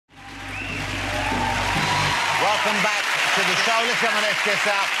Welcome back to the show. Let's get my next guest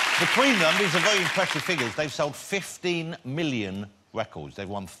out. Between them, these are very impressive figures. They've sold 15 million records. They've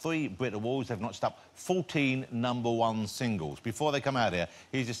won 3 Brit Awards. They've notched up 14 #1 singles. Before they come out here,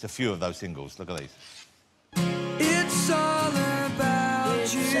 here's just a few of those singles. Look at these. It's all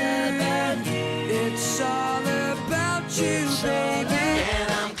about you. It's all about you, baby.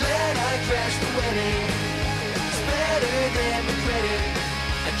 And I'm glad I crashed the wedding. It's better than regretting.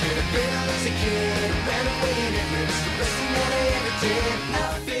 I could have been as a kid, ran away and it was the best thing that I ever did. I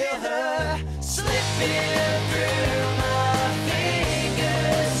feel her slipping through my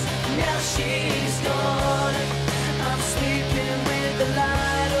fingers. Now she's gone. I'm sleeping with the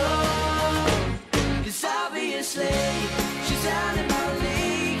light on. 'Cause obviously she's out of my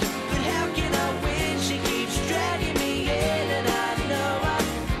league. But how can I win? She keeps dragging me in, and I know I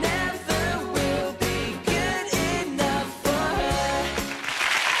never will be good enough for her.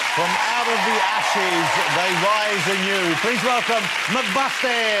 From out of the ashes, they rise anew. Please welcome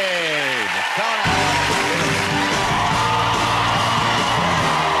McBusted. Come on out.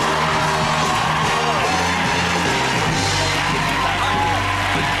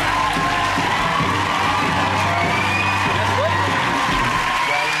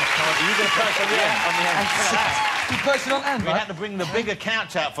 You got a person on the end. You person on end, We had to bring the bigger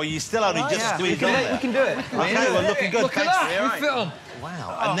couch out for you. Still only just squeezed on We there. can do it. Okay, we're looking good. Look at Thanks. that. We fit on.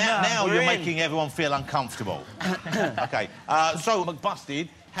 Wow. And now you're making everyone feel uncomfortable. OK. So, McBusted,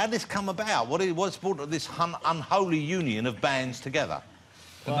 how did this come about? What's brought this unholy union of bands together?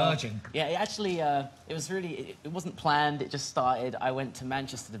 Emerging. Yeah, it was really... It wasn't planned, it just started. I went to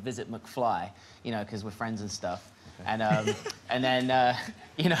Manchester to visit McFly, you know, because we're friends and stuff. Okay. And then,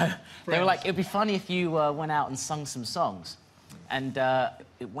 you know, they were like, it'd be funny if you went out and sung some songs. And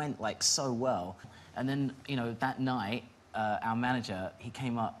it went, like, so well. And then, you know, that night, our manager, he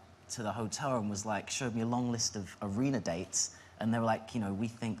came up to the hotel and was like, showed me a long list of arena dates. And they were like, you know, we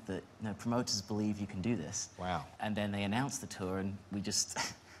think that, you know, promoters believe you can do this. Wow. And then they announced the tour, and we just...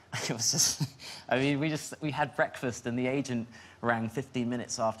 it was just... I mean, we had breakfast, and the agent rang 15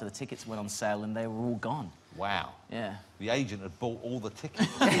 minutes after the tickets went on sale, and they were all gone. Wow. Yeah. The agent had bought all the tickets.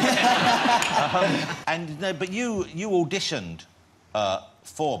 But you auditioned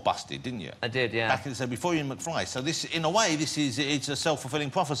for Busted, didn't you? I did, yeah. Back in, so before you in McFly. So this, in a way, it's a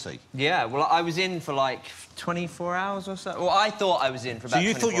self-fulfilling prophecy. Yeah, well, I was in for like 24 hours or so. Well, I thought I was in for about 24 hours. So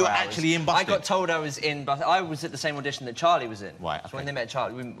you thought you were actually in Busted? I got told I was in Busted. I was at the same audition that Charlie was in. Right, So when they met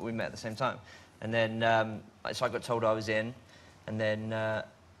Charlie, we met at the same time. And then, so I got told I was in, and then a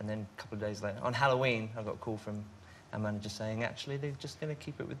couple of days later, on Halloween, I got a call from our manager saying, actually, they're just going to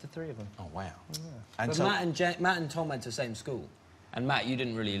keep it with the 3 of them. Oh, wow. Yeah. And but so... Matt and Tom went to the same school. And Matt, you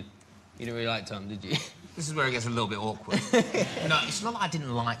didn't really like Tom, did you? This is where it gets a little bit awkward. No, it's not that I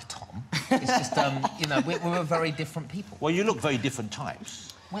didn't like Tom. It's just, you know, we were very different people. Well, you look very different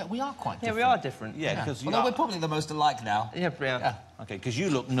types. We are quite different. Yeah, we are different. Yeah, because Although we're probably the most alike now. Yeah, yeah. OK, because you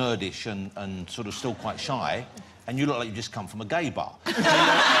look nerdish and sort of still quite shy, and you look like you've just come from a gay bar. So you're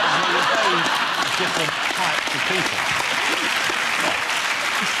very different types of people.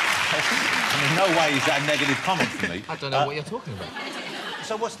 And in no way is that a negative comment for me. I don't know what you're talking about.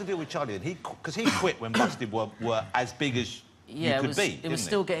 So what's the deal with Charlie then? Because he quit when Busted were as big as you could be, it was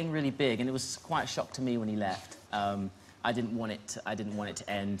still getting really big, and it was quite a shock to me when he left. I didn't want it to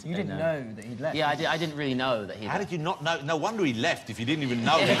end. You didn't know that he'd left? Yeah, I didn't really know that he'd left. How did you not know? No wonder he left if you didn't even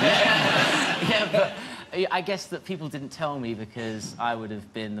know he'd left. Yeah, but I guess that people didn't tell me because I would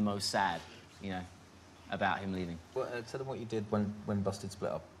have been the most sad, you know, about him leaving. Well, tell them what you did when Busted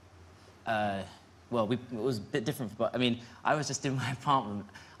split up. Well, it was a bit different, but I mean, I was just in my apartment.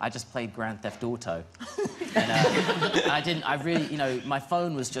 I just played Grand Theft Auto, and I really, you know, my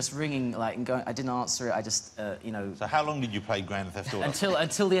phone was just ringing, like, and going. I didn't answer it. I just, you know. So how long did you play Grand Theft Auto?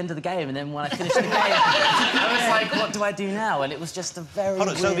 Until the end of the game, and then when I finished the game, I was like, what do I do now? And it was just a very. Hold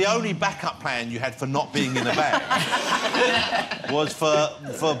on, so the only backup plan you had for not being in a band was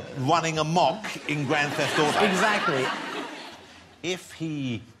for running amok in Grand Theft Auto. Exactly. If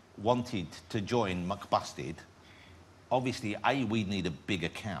he wanted to join McBusted, obviously, we'd need a bigger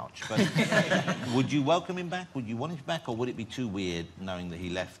couch, but would you welcome him back? Would you want him back, or would it be too weird knowing that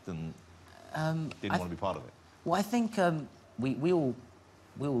he left and didn't want to be part of it? Well, I think we all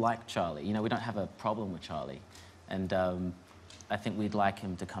like Charlie. You know, we don't have a problem with Charlie, and I think we'd like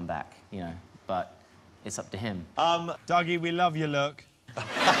him to come back, you know, but it's up to him. Dougie, we love your look.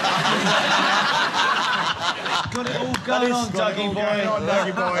 Got it all going on, Dougie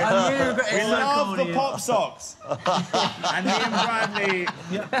boy. We love the pop socks. And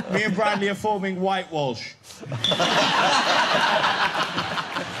me and Bradley are forming White Walsh.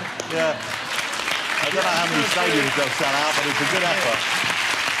 Yeah. I don't know how many stadiums they'll sell out, but it's a good effort.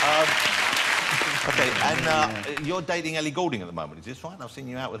 OK, and you're dating Ellie Goulding at the moment, is this right? I've seen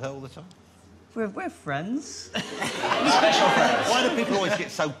you out with her all the time. We're friends. Special friends. Why do people always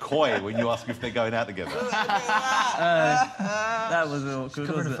get so coy when you ask if they're going out together? That was awkward,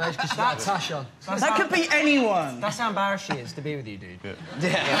 wasn't it? That's Tasha. That could be anyone. That's how embarrassed she is to be with you, dude. Yeah.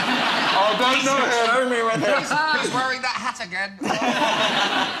 Oh, don't know her. Show me with it. He's wearing that hat again.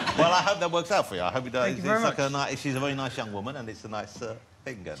 Well, I hope that works out for you. I hope it does. Thank you very It's like much. a nice, she's a very nice young woman, and it's a nice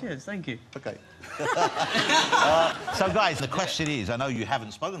thing going on. Cheers, thank you. OK. So, guys, the question is, I know you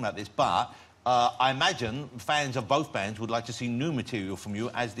haven't spoken about this, but I imagine fans of both bands would like to see new material from you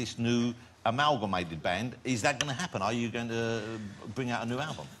as this new amalgamated band. Is that going to happen? Are you going to bring out a new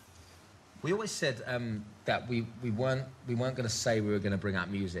album? We always said that we weren't going to say we were going to bring out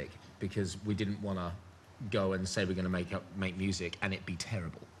music because we didn't want to go and say we're going to make music and it be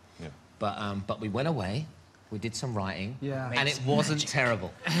terrible. Yeah. But we went away. We did some writing, Yeah. and it wasn't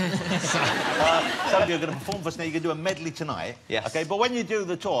terrible. So you're going to perform for us now. You're going to do a medley tonight. Yes. OK, but when you do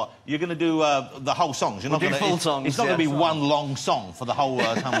the tour, you're going to do the whole songs. You're not We'll going do to full songs, It's not going to yeah. be one long song for the whole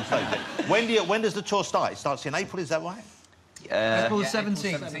time on stage. When does the tour start? It starts in April, is that right? April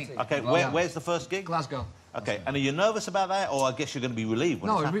 17th. 17th. OK, where's the first gig? Glasgow. OK, and are you nervous about that, or I guess you're going to be relieved when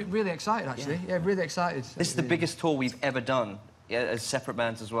No, it's happening? really excited, actually. Yeah, really excited. This is the biggest tour we've ever done, as separate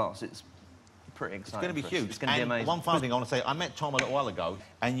bands as well, so it's pretty exciting. It's going to be for us. huge. It's going to be And amazing. one final thing I want to say, I met Tom a little while ago,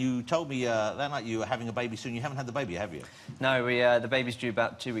 and you told me that night you were having a baby soon. You haven't had the baby, have you? No, the baby's due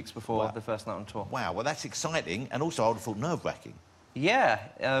about 2 weeks before Wow. the first night on tour. Wow, well, that's exciting, and also I would have thought nerve-wracking. Yeah,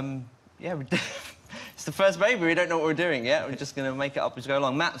 yeah. It's the first baby. We don't know what we're doing yet. We're just going to make it up as we go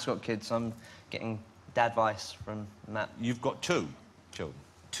along. Matt's got kids, so I'm getting dad advice from Matt. You've got 2 children.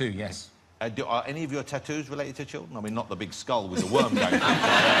 2, yes. Are any of your tattoos related to children? I mean, not the big skull with the worm going through,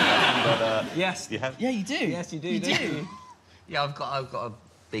 but Yes. you have. Yeah, you do. Yes, you do. You don't do. Yeah, I've got a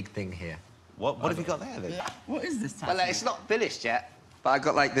big thing here. What have you got there then? What is this tattoo? Well, it's not finished yet, but I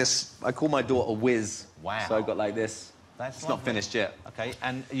got like this. I call my daughter Wiz. Wow. So I got like this. That's It's not lovely. finished yet. OK,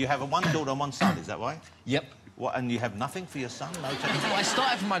 and you have one daughter and one son, is that right? Yep. What, and you have nothing for your son? No tattoos? Well, I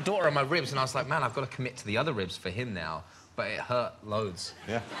started for my daughter on my ribs, and I was like, man, I've got to commit to the other ribs for him now. But it hurt loads.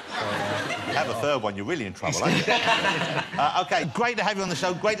 Yeah. You have a third one, you're really in trouble, aren't you? OK, great to have you on the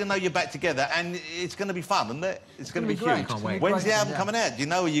show. Great to know you're back together, and it's going to be fun, isn't it? It's going to be great. huge. Can't wait. When's the album coming out? Do you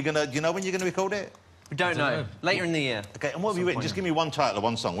know? Do you know when you're going to record it? We don't know. Later in the year. OK, and what have you written? Just give me one title of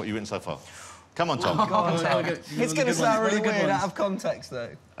one song. What have you written so far? Come on, Tom. It's going to sound really weird out of context, though.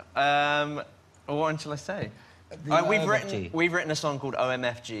 What one shall I say? We've written a song called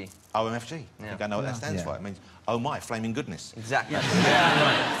OMFG. OMFG. I Yeah. think I know what that stands for. It means, oh my, flaming goodness. Exactly.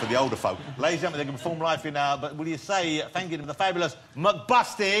 For the older folk. Ladies and gentlemen, they can perform live here now, but will you say thank you to the fabulous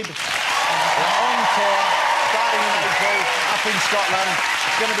McBusted? They're on tour, starting in April, up in Scotland.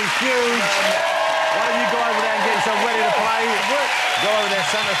 It's going to be huge. Why don't you go over there and get yourself ready to play? Go over there,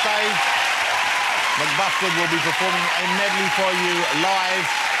 centre stage. McBusted will be performing a medley for you live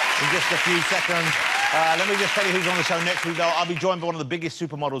in just a few seconds. Let me just tell you who's on the show next week, though. I'll be joined by one of the biggest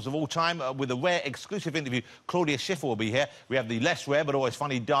supermodels of all time with a rare exclusive interview. Claudia Schiffer will be here. We have the less rare but always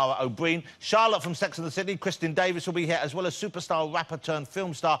funny Dara O'Brien. Charlotte from Sex and the City. Kristen Davis will be here, as well as superstar rapper turned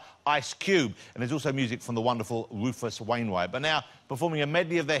film star Ice Cube. And there's also music from the wonderful Rufus Wainwright. But now, performing a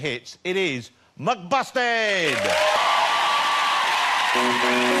medley of their hits, it is McBusted!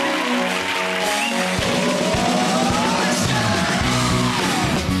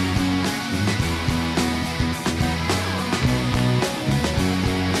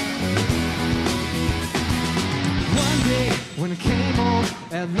 When I came home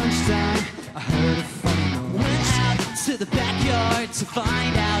at lunchtime, I heard a funny noise. Went out to the backyard to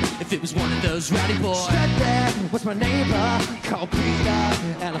find out if it was one of those rowdy boys. Stood there was my neighbor called Peter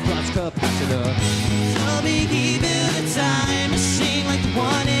and a flux capacitor. Told me he built a time machine like the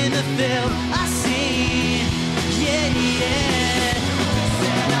one in the film I seen. Yeah, yeah.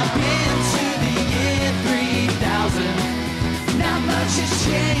 Said I've been to the year 3000. Not much has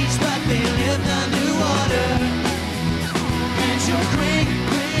changed, but they lived underwater. And your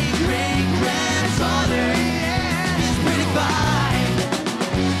great-great-great-granddaughter is pretty fine.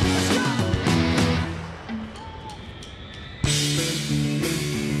 Let's go!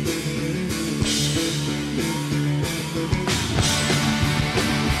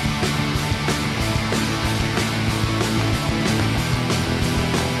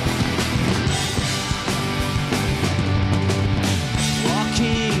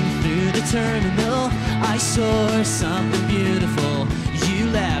 Walking through the terminal, I saw something beautiful. You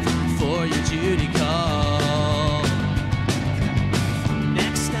left for your duty call.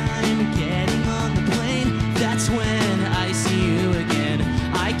 Next time getting on the plane,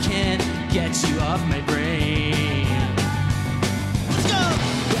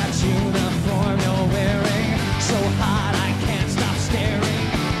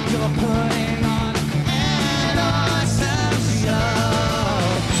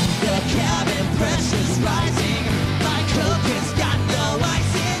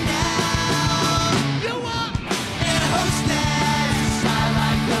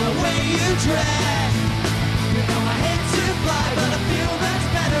 dread. You know I hate to fly, but I feel much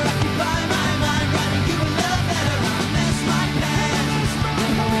better. Occupy my mind, writing you a love letter. I miss my pants,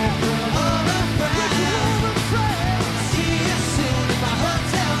 all a friend. See you soon in my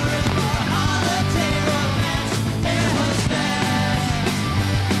hotel room for a holiday romance. Air hostess.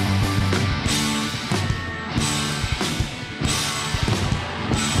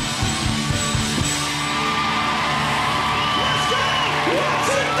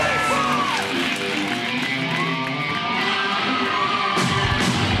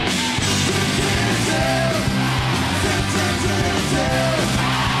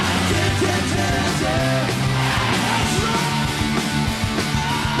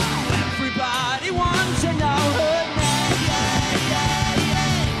 Everybody wants to know her name.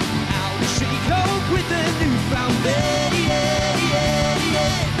 How does she cope with the newfound baby?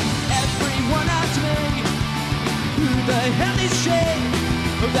 Everyone asks me, who the hell is she?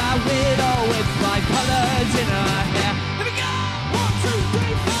 That widow with 5 colors in her hair.